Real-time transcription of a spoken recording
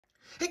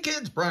Hey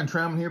kids, Brian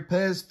Troutman here,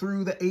 PEZ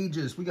Through the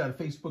Ages. We got a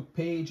Facebook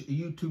page, a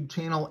YouTube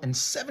channel, and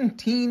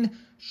 17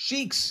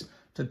 sheiks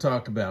to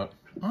talk about.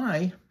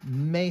 I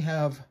may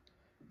have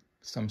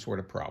some sort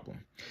of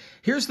problem.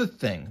 Here's the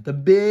thing. The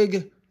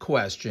big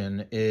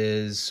question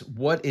is,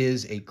 what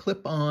is a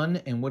clip-on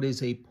and what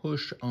is a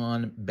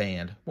push-on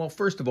band? Well,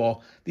 first of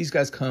all, these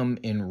guys come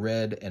in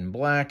red and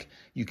black.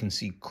 You can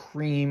see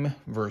cream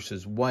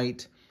versus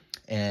white.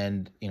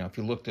 And, you know, if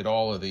you looked at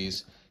all of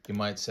these, you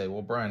might say,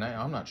 well, Brian,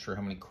 I'm not sure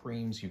how many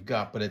creams you've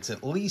got, but it's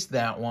at least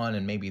that one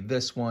and maybe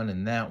this one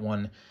and that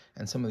one.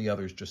 And some of the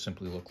others just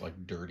simply look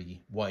like dirty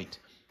white.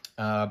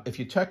 If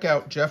you check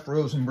out Jeff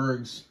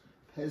Rosenberg's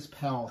PEZ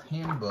Pal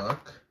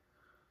Handbook,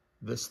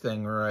 this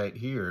thing right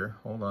here,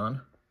 hold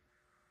on,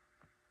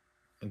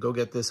 and go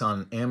get this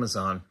on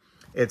Amazon.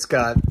 It's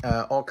got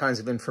all kinds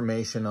of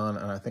information on,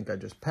 and I think I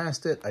just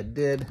passed it. I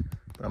did,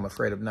 but I'm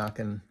afraid of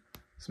knocking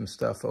some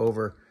stuff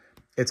over.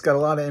 It's got a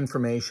lot of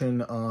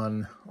information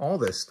on all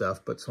this stuff,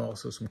 but it's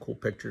also some cool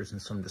pictures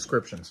and some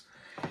descriptions.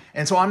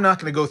 And so I'm not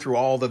going to go through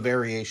all the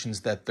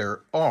variations that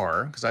there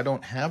are, because I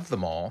don't have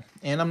them all,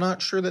 and I'm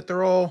not sure that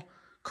they're all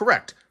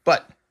correct.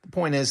 But the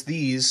point is,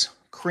 these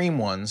cream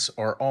ones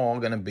are all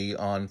going to be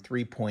on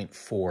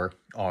 3.4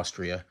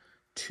 Austria,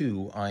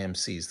 2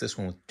 IMCs. This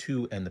one with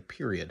 2 and the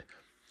period.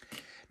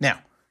 Now,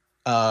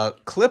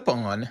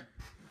 clip-on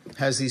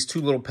has these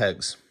two little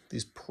pegs,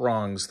 these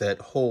prongs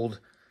that hold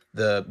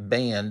the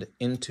band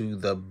into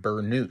the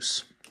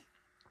burnoose.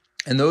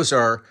 And those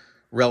are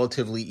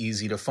relatively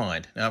easy to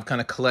find. Now, I've kind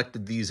of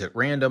collected these at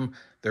random.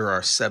 There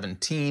are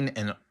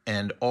 17,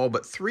 and all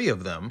but 3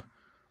 of them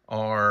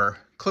are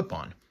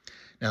clip-on.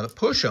 Now, the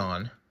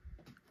push-on,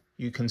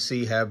 you can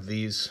see have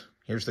these,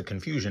 here's the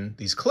confusion,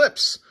 these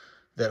clips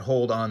that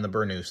hold on the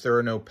burnoose. There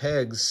are no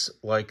pegs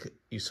like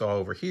you saw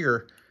over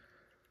here,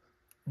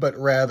 but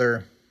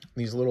rather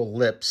these little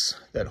lips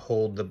that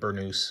hold the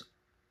burnoose,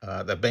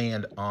 the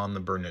band on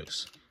the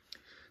burnoose.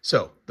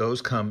 So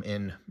those come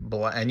in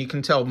black, and you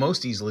can tell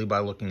most easily by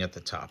looking at the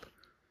top.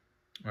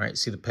 All right,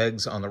 see the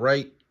pegs on the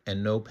right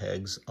and no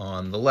pegs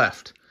on the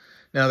left.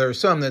 Now there are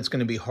some that's going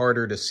to be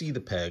harder to see the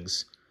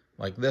pegs,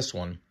 like this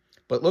one,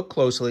 but look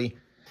closely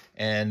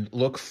and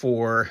look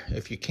for,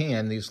 if you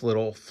can, these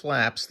little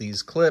flaps,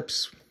 these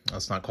clips,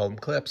 let's not call them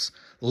clips,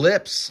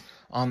 lips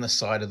on the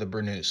side of the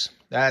burnoose.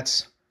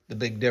 That's the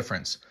big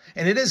difference.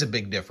 And it is a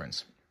big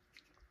difference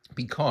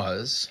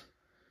because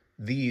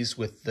these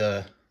with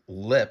the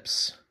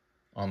lips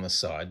on the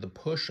side, the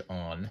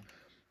push-on,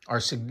 are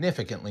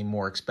significantly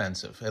more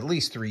expensive, at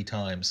least 3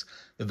 times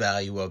the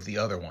value of the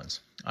other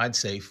ones. I'd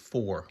say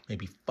 4,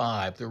 maybe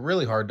 5. They're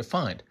really hard to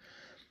find.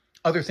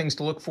 Other things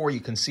to look for, you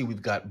can see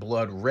we've got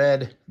blood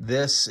red.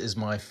 This is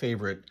my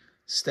favorite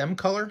stem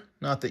color.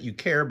 Not that you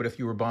care, but if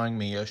you were buying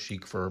me a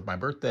sheik for my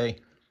birthday,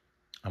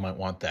 I might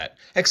want that.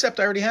 Except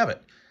I already have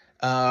it.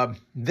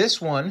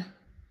 This one,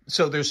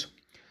 so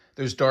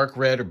there's dark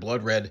red or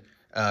blood red.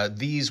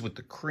 These with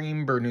the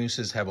cream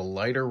burnooses have a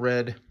lighter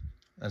red.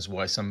 That's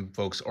why some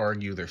folks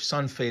argue they're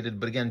sun-faded.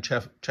 But again,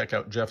 check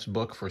out Jeff's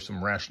book for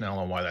some rationale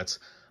on why that's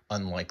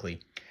unlikely.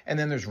 And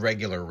then there's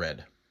regular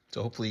red.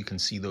 So hopefully you can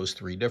see those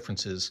 3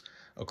 differences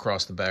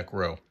across the back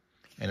row.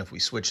 And if we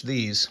switch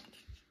these,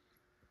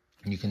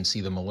 you can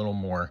see them a little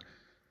more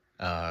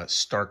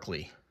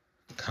starkly,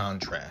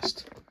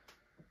 contrast.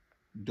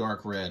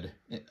 Dark red,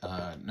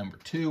 number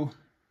 2,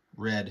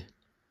 red,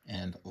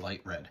 and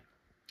light red.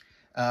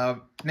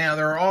 Now,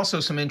 there are also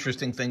some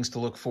interesting things to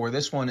look for.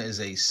 This one is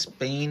a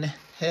Spain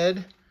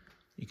head.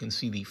 You can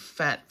see the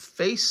fat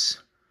face,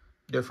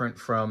 different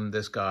from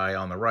this guy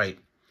on the right.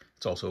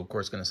 It's also, of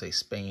course, going to say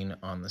Spain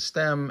on the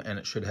stem, and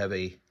it should have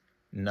a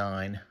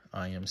 9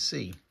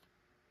 IMC.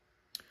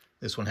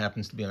 This one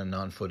happens to be on a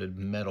non-footed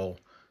metal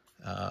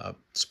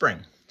spring.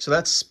 So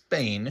that's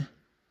Spain.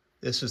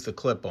 This is the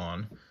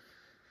clip-on.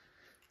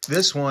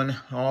 This one,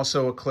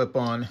 also a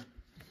clip-on.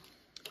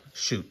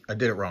 Shoot, I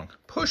did it wrong.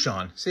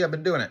 Push-on. See, I've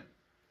been doing it.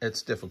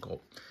 It's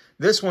difficult.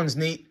 This one's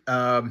neat.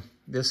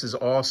 This is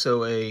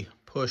also a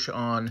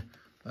push-on.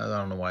 I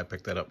don't know why I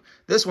picked that up.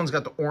 This one's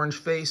got the orange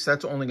face.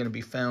 That's only going to be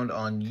found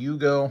on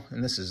Yugo,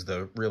 and this is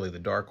really the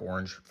dark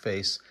orange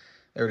face.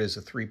 There it is,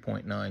 a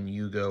 3.9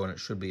 Yugo, and it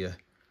should be a,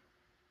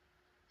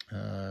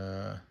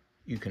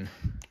 you can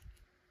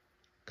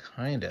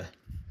kind of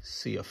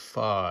see a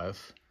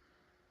 5,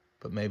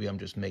 but maybe I'm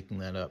just making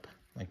that up,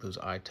 like those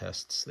eye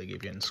tests they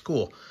gave you in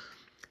school.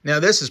 Now,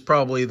 this is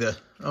probably there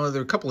are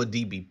a couple of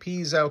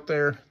DBPs out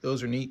there.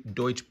 Those are neat.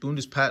 Deutsche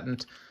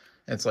Bundespatent.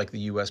 It's like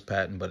the US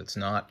patent, but it's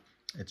not.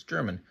 It's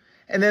German.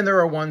 And then there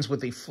are ones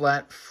with a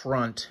flat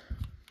front.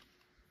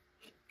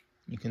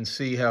 You can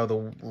see how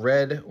the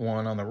red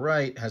one on the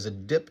right has a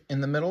dip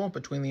in the middle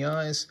between the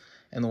eyes,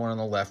 and the one on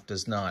the left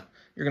does not.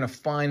 You're going to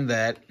find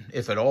that,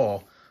 if at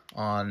all,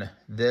 on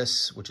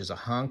this, which is a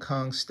Hong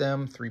Kong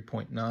stem,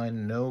 3.9,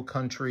 no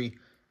country,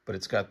 but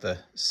it's got the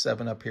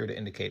 7 up here to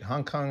indicate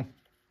Hong Kong.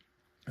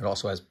 It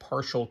also has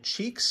partial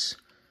cheeks,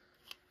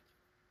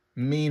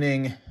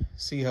 meaning,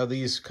 see how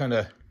these kind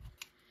of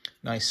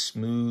nice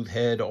smooth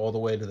head all the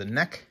way to the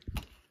neck,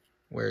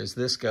 whereas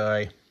this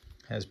guy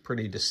has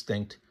pretty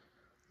distinct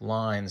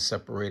lines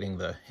separating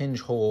the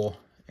hinge hole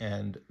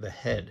and the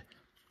head.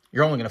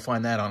 You're only going to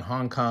find that on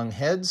Hong Kong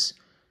heads,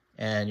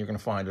 and you're going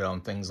to find it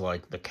on things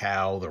like the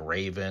cow, the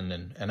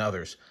raven, and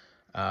others.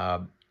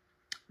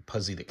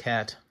 Puzzy the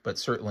cat, but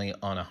certainly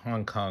on a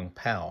Hong Kong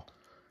Pal.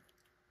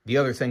 The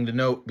other thing to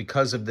note,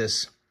 because of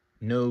this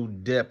no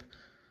dip,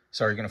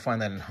 sorry, you're going to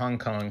find that in Hong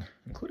Kong,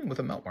 including with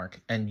a melt mark,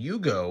 and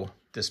Yugo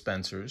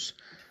dispensers,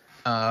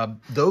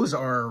 those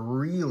are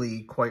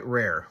really quite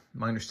rare.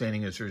 My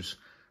understanding is there's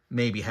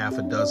maybe half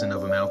a dozen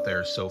of them out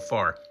there so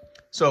far.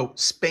 So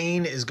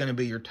Spain is going to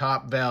be your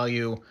top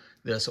value.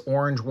 This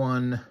orange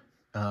one,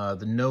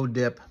 the no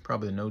dip,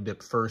 probably the no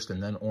dip first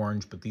and then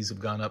orange, but these have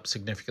gone up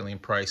significantly in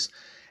price.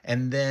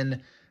 And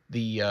then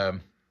the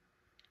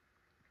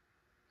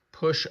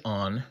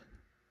push-on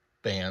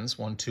bands,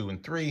 1, 2,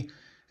 and 3,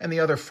 and the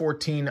other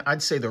 14,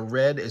 I'd say the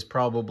red is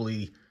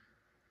probably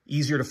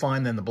easier to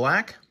find than the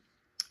black.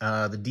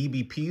 The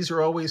DBPs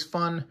are always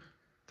fun.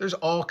 There's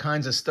all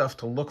kinds of stuff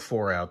to look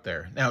for out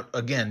there. Now,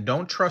 again,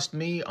 don't trust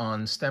me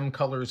on stem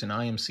colors and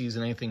IMCs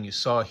and anything you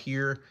saw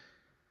here.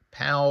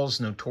 Pals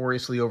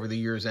notoriously over the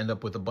years end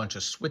up with a bunch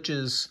of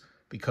switches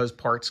because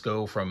parts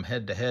go from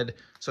head to head.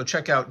 So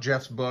check out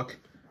Jeff's book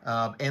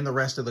and the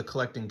rest of the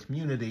collecting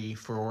community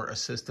for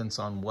assistance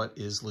on what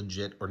is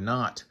legit or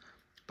not.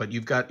 But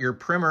you've got your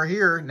primer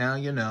here. Now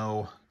you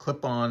know,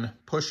 clip on,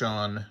 push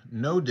on,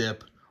 no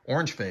dip,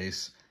 orange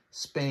face,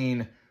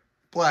 Spain,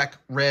 black,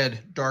 red,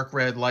 dark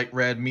red, light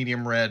red,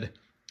 medium red,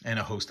 and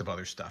a host of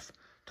other stuff.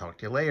 Talk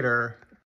to you later.